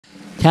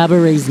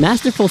Cabaret's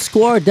masterful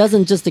score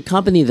doesn't just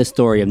accompany the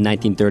story of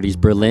 1930s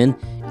Berlin,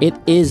 it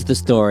is the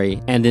story,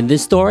 and in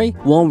this story,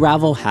 we'll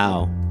unravel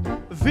how.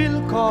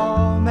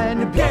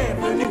 Willkommen,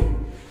 bienvenue,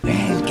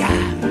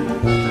 welcome,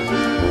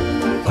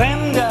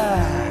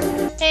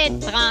 fremder,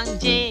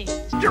 étranger,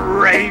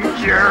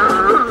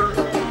 stranger.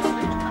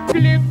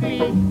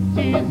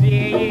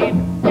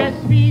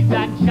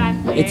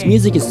 Its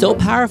music is so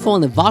powerful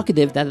and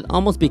evocative that it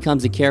almost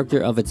becomes a character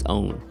of its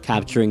own,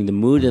 capturing the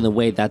mood in a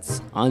way that's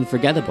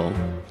unforgettable.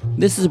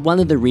 This is one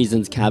of the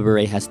reasons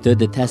Cabaret has stood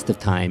the test of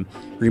time,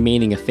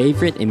 remaining a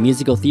favorite in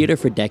musical theater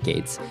for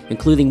decades,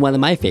 including one of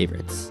my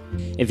favorites.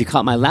 If you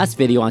caught my last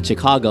video on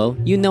Chicago,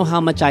 you know how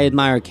much I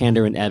admire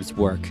Kander and Ebb's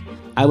work.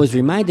 I was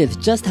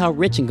reminded just how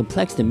rich and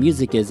complex the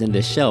music is in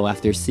this show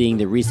after seeing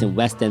the recent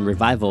West End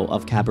revival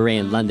of Cabaret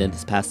in London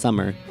this past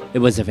summer. It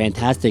was a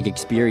fantastic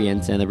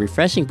experience and a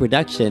refreshing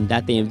production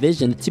that they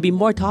envisioned to be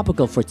more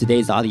topical for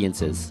today's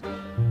audiences.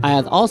 I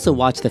had also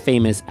watched the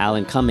famous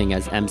Alan Cumming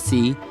as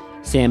MC,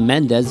 Sam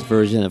Mendes'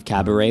 version of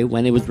Cabaret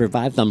when it was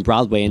revived on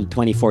Broadway in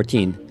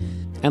 2014.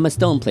 Emma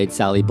Stone played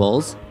Sally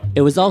Bowles.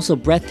 It was also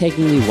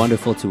breathtakingly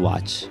wonderful to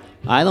watch.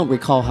 I don't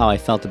recall how I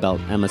felt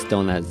about Emma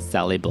Stone as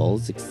Sally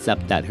Bowles,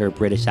 except that her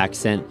British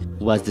accent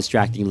was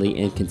distractingly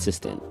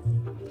inconsistent.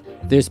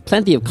 There's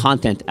plenty of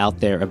content out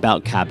there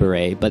about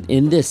Cabaret, but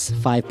in this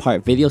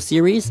 5-part video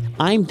series,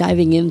 I'm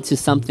diving into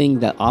something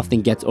that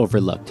often gets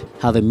overlooked,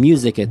 how the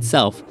music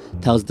itself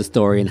tells the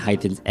story and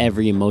heightens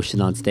every emotion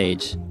on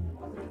stage.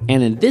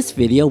 And in this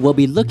video, we'll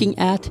be looking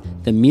at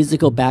the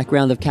musical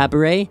background of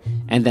Cabaret,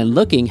 and then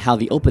looking how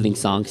the opening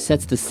song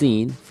sets the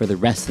scene for the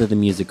rest of the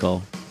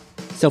musical.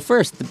 So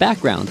first, the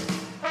background.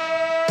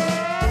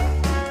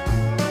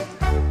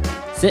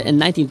 Set in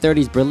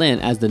 1930s Berlin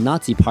as the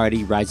Nazi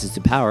Party rises to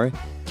power,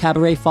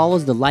 Cabaret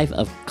follows the life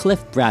of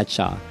Cliff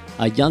Bradshaw,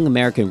 a young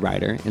American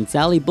writer, and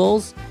Sally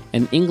Bowles,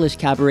 an English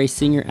cabaret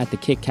singer at the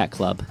Kit Kat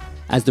Club.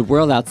 As the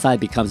world outside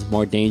becomes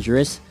more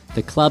dangerous,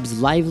 the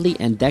club's lively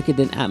and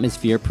decadent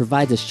atmosphere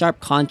provides a sharp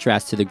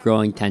contrast to the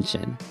growing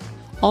tension.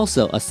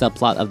 Also a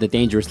subplot of the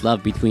dangerous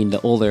love between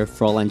the older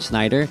Fräulein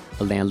Schneider,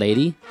 a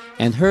landlady,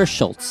 and Herr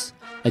Schultz,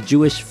 a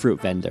Jewish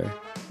fruit vendor.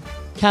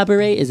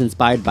 Cabaret is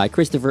inspired by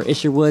Christopher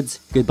Isherwood's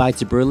Goodbye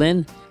to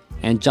Berlin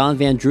and John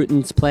Van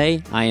Druten's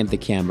play I Am the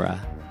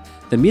Camera.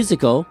 The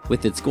musical,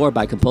 with its score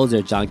by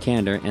composer John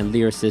Kander and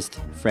lyricist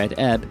Fred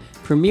Ebb,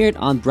 premiered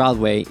on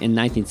Broadway in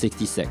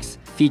 1966,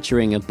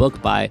 featuring a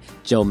book by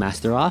Joe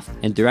Masteroff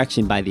and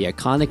direction by the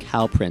iconic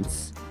Hal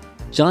Prince.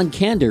 John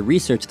Kander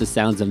researched the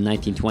sounds of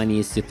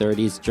 1920s to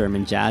 30s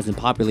German jazz and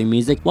popular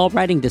music while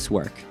writing this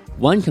work.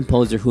 One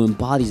composer who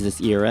embodies this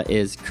era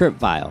is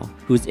Kurt Weill,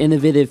 whose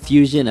innovative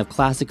fusion of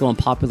classical and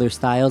popular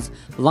styles,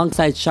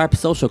 alongside sharp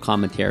social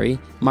commentary,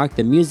 marked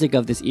the music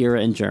of this era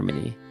in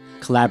Germany.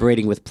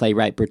 Collaborating with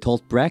playwright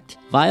Bertolt Brecht,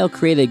 Weill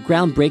created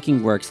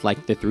groundbreaking works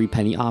like the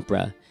Threepenny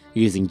Opera,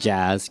 using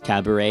jazz,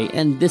 cabaret,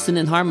 and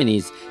dissonant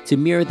harmonies to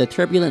mirror the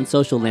turbulent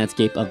social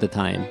landscape of the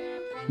time.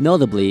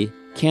 Notably,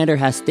 Kander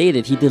has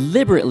stated he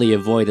deliberately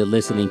avoided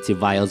listening to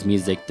Weill's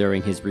music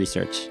during his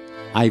research.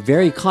 I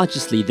very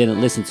consciously didn't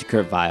listen to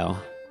Kurt Weill.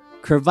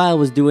 Kurt Weill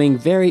was doing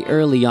very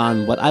early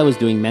on what I was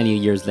doing many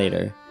years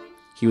later.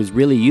 He was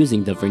really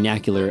using the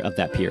vernacular of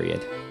that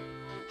period.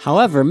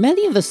 However,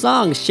 many of the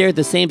songs shared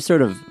the same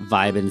sort of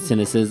vibe and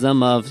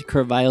cynicism of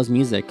Kurt Weill's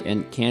music,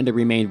 and Kander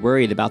remained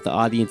worried about the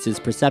audience's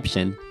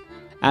perception.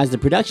 As the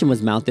production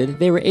was mounted,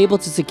 they were able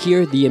to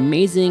secure the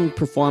amazing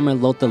performer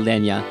Lotte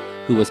Lenya,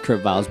 who was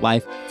Kurt Weill's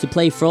wife, to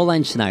play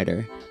Fräulein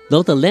Schneider.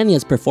 Lotte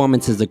Lenya's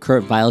performances of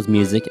Kurt Weill's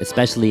music,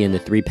 especially in the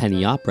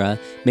Threepenny Opera,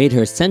 made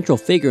her a central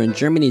figure in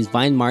Germany's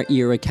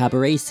Weimar-era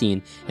cabaret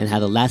scene and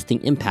had a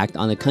lasting impact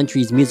on the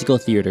country's musical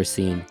theater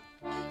scene.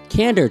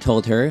 Kander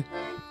told her,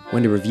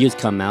 "When the reviews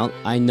come out,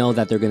 I know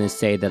that they're going to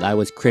say that I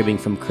was cribbing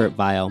from Kurt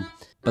Weill,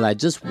 but I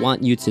just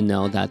want you to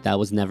know that that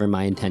was never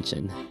my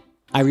intention."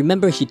 I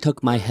remember she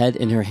took my head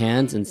in her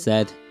hands and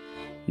said,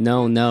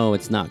 No,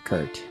 it's not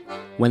Kurt.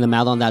 When I'm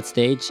out on that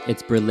stage,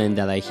 it's Berlin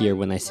that I hear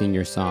when I sing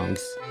your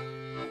songs."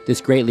 This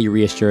greatly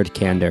reassured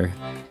Kander.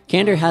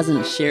 Kander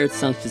hasn't shared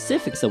some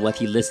specifics of what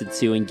he listened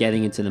to in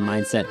getting into the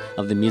mindset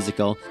of the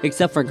musical,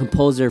 except for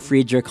composer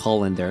Friedrich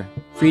Hollander.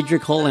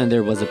 Friedrich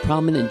Hollander was a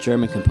prominent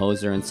German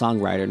composer and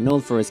songwriter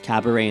known for his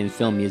cabaret and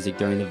film music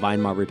during the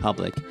Weimar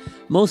Republic,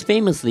 most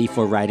famously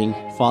for writing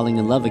Falling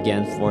in Love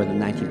Again for the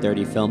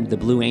 1930 film The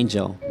Blue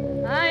Angel.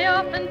 I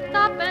often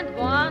stop and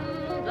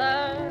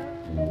wonder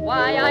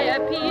why I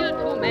appeal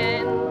to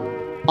men.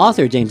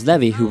 Author James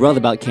Levy, who wrote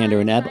about Kander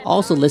and Ebb,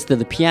 also listed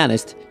the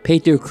pianist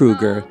Peter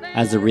Kruger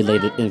as a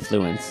related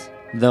influence.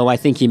 Though I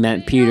think he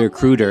meant Peter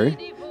Kruder,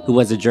 who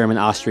was a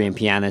German-Austrian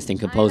pianist and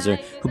composer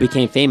who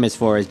became famous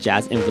for his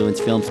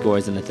jazz-influenced film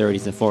scores in the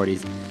 30s and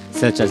 40s,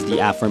 such as the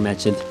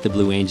aforementioned The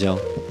Blue Angel.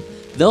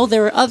 Though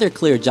there are other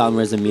clear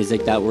genres of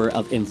music that were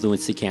of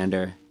influence to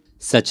Kander,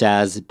 such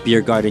as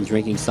beer garden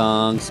drinking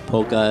songs,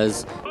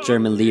 polkas,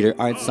 German lieder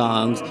art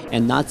songs,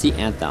 and Nazi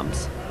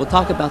anthems. We'll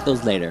talk about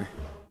those later.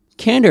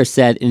 Kander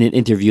said in an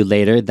interview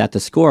later that the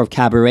score of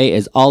Cabaret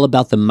is all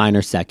about the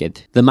minor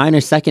second. The minor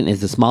second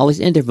is the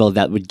smallest interval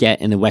that would get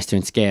in a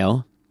Western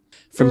scale.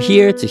 From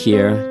here to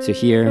here to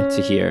here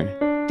to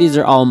here. These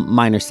are all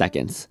minor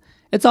seconds.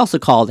 It's also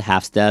called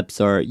half steps,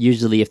 or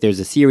usually if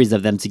there's a series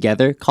of them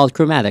together, called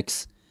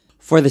chromatics.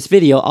 For this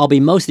video, I'll be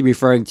mostly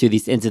referring to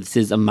these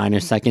instances of minor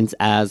seconds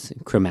as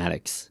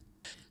chromatics.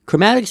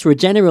 Chromatics were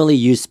generally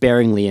used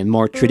sparingly in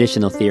more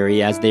traditional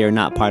theory as they are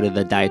not part of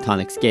the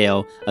diatonic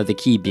scale of the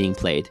key being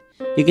played.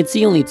 You can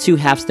see only 2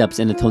 half steps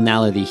in the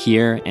tonality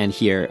here and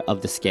here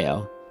of the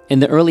scale. In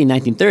the early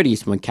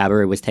 1930s, when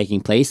Cabaret was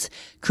taking place,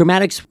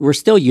 chromatics were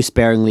still used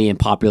sparingly in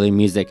popular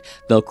music,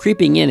 though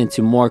creeping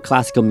into more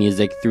classical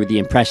music through the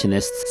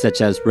Impressionists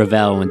such as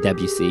Ravel and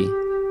Debussy.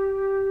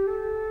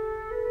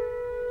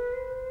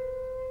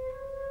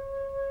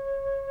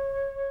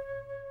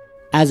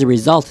 As a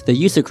result, the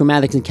use of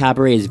chromatics in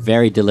Cabaret is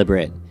very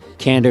deliberate.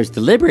 Kander's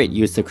deliberate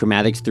use of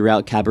chromatics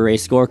throughout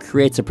Cabaret's score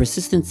creates a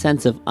persistent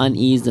sense of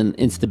unease and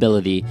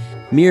instability,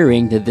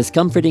 mirroring the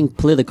discomforting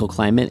political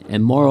climate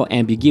and moral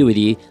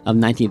ambiguity of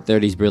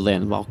 1930s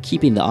Berlin while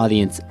keeping the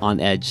audience on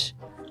edge.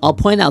 I'll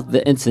point out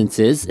the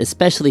instances,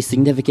 especially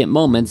significant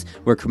moments,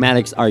 where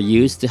chromatics are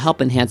used to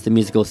help enhance the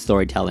musical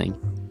storytelling.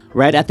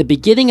 Right at the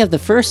beginning of the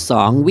first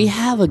song, we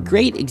have a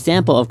great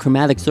example of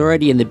chromatics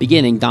already in the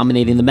beginning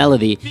dominating the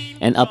melody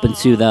and up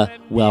into the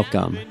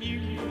Welcome.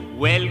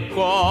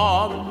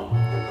 Willkommen.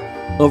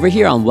 Over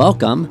here on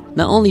Welcome,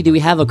 not only do we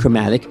have a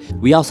chromatic,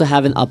 we also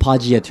have an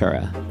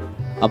appoggiatura.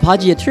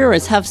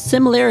 Appoggiaturas have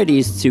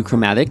similarities to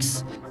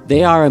chromatics.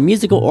 They are a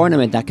musical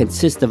ornament that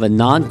consists of a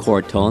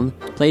non-chord tone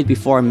played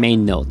before a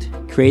main note,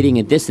 creating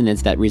a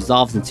dissonance that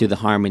resolves into the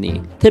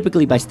harmony,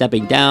 typically by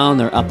stepping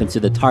down or up into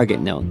the target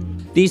note.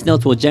 These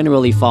notes will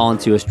generally fall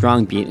into a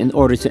strong beat in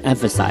order to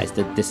emphasize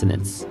the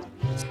dissonance.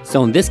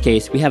 So in this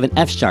case, we have an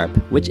F sharp,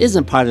 which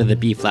isn't part of the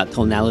B flat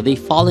tonality,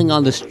 falling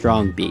on the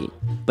strong beat,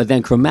 but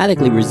then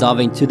chromatically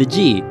resolving to the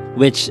G,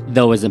 which,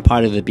 though isn't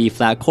part of the B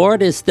flat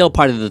chord, is still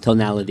part of the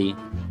tonality.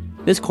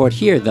 This chord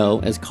here, though,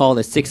 is called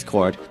a 6th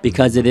chord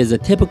because it is a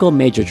typical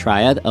major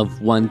triad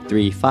of 1,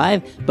 3,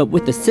 5, but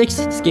with the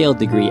 6th scale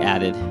degree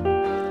added.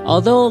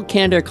 Although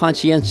Kander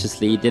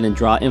conscientiously didn't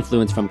draw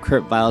influence from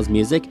Kurt Weill's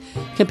music,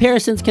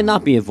 comparisons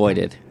cannot be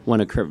avoided. One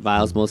of Kurt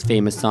Weill's most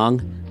famous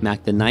songs,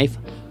 Mac the Knife,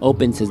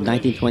 opens his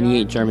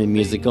 1928 German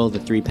musical The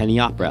Threepenny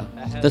Opera.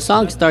 The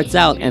song starts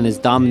out and is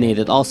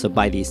dominated also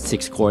by these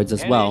 6 chords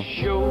as well.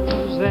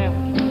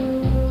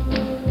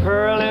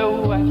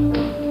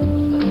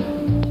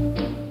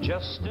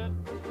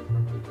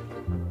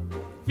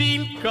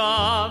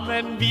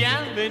 Willkommen,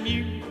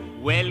 bienvenue,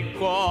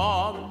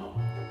 welcome.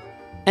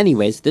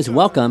 Anyways, this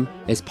Welcome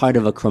is part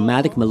of a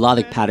chromatic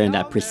melodic pattern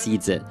that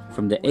precedes it,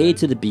 from the A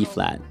to the B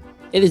flat.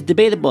 It is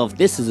debatable if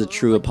this is a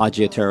true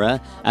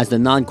appoggiatura, as the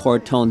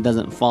non-chord tone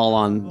doesn't fall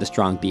on the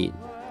strong beat.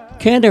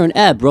 Kander and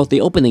Ebb wrote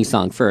the opening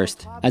song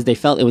first, as they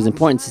felt it was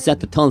important to set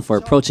the tone for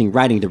approaching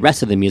writing the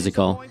rest of the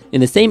musical. In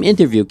the same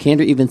interview,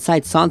 Kander even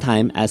cites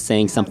Sondheim as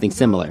saying something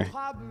similar.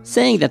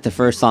 Saying that the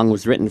first song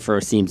was written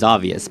first seems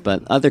obvious,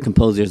 but other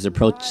composers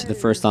approach the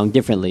first song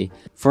differently.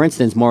 For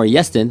instance, Maury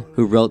Yeston,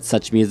 who wrote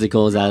such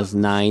musicals as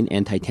Nine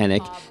and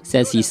Titanic,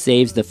 says he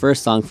saves the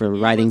first song for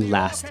writing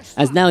last,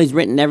 as now he's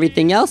written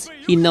everything else,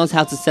 he knows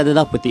how to set it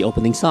up with the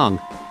opening song.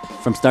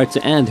 From start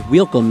to end,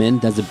 Wilkommen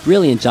does a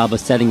brilliant job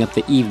of setting up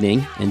the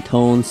evening in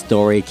tone,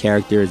 story,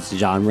 characters,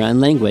 genre, and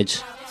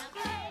language.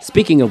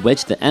 Speaking of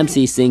which, the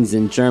MC sings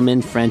in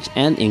German, French,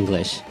 and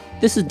English.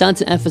 This is done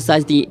to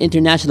emphasize the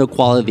international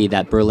quality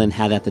that Berlin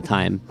had at the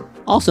time.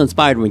 Also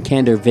inspired when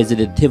Kander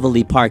visited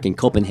Tivoli Park in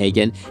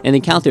Copenhagen and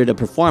encountered a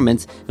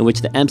performance in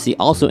which the MC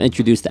also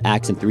introduced the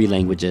acts in 3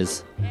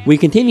 languages. We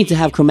continue to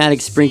have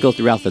chromatics sprinkled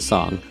throughout the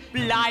song.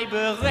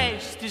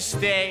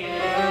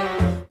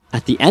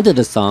 At the end of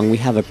the song, we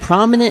have a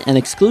prominent and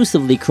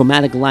exclusively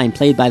chromatic line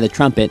played by the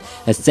trumpet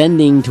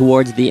ascending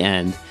towards the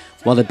end,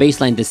 while the bass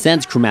line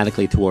descends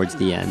chromatically towards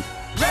the end.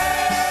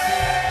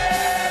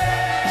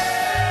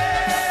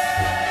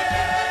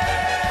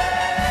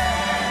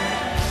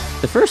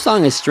 The first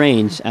song is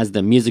strange, as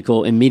the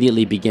musical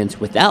immediately begins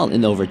without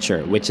an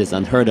overture, which is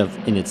unheard of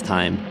in its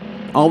time.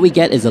 All we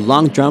get is a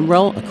long drum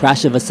roll, a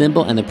crash of a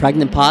cymbal, and a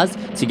pregnant pause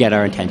to get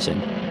our attention.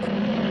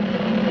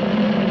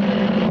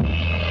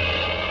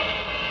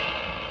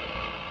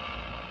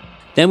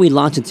 Then we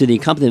launch into the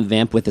accompaniment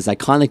vamp with this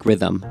iconic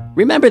rhythm.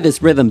 Remember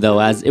this rhythm though,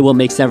 as it will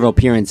make several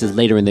appearances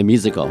later in the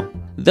musical.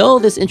 Though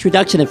this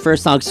introduction and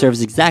first song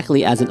serves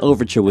exactly as an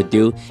overture would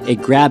do,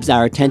 it grabs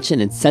our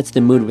attention and sets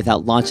the mood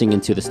without launching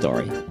into the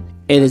story.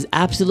 It is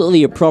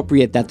absolutely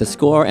appropriate that the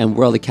score and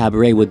world of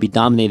Cabaret would be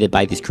dominated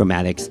by these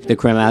chromatics. The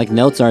chromatic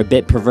notes are a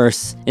bit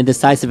perverse,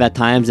 indecisive at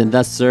times, and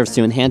thus serves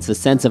to enhance the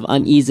sense of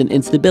unease and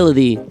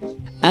instability.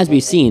 As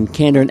we've seen,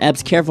 Kander and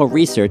Ebb's careful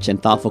research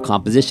and thoughtful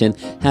composition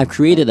have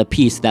created a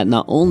piece that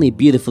not only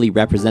beautifully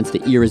represents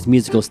the era's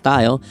musical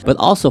style, but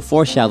also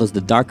foreshadows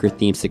the darker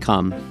themes to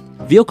come.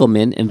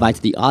 Wilkommen invites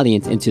the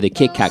audience into the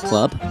Kit Kat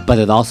Club, but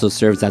it also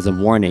serves as a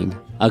warning.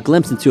 a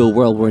glimpse into a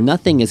world where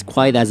nothing is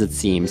quite as it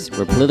seems,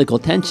 where political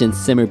tensions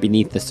simmer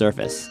beneath the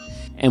surface,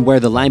 and where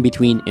the line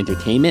between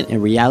entertainment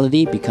and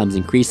reality becomes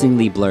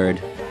increasingly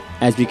blurred.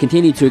 As we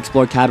continue to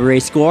explore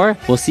Cabaret's score,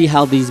 we'll see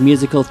how these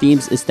musical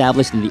themes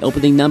established in the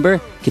opening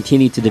number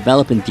continue to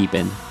develop and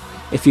deepen.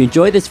 If you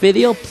enjoyed this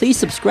video, please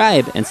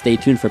subscribe and stay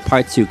tuned for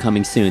part 2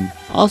 coming soon.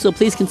 Also,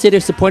 please consider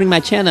supporting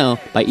my channel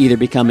by either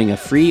becoming a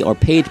free or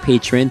paid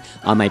patron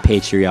on my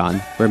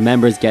Patreon, where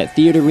members get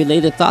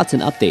theater-related thoughts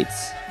and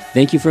updates.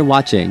 Thank you for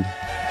watching.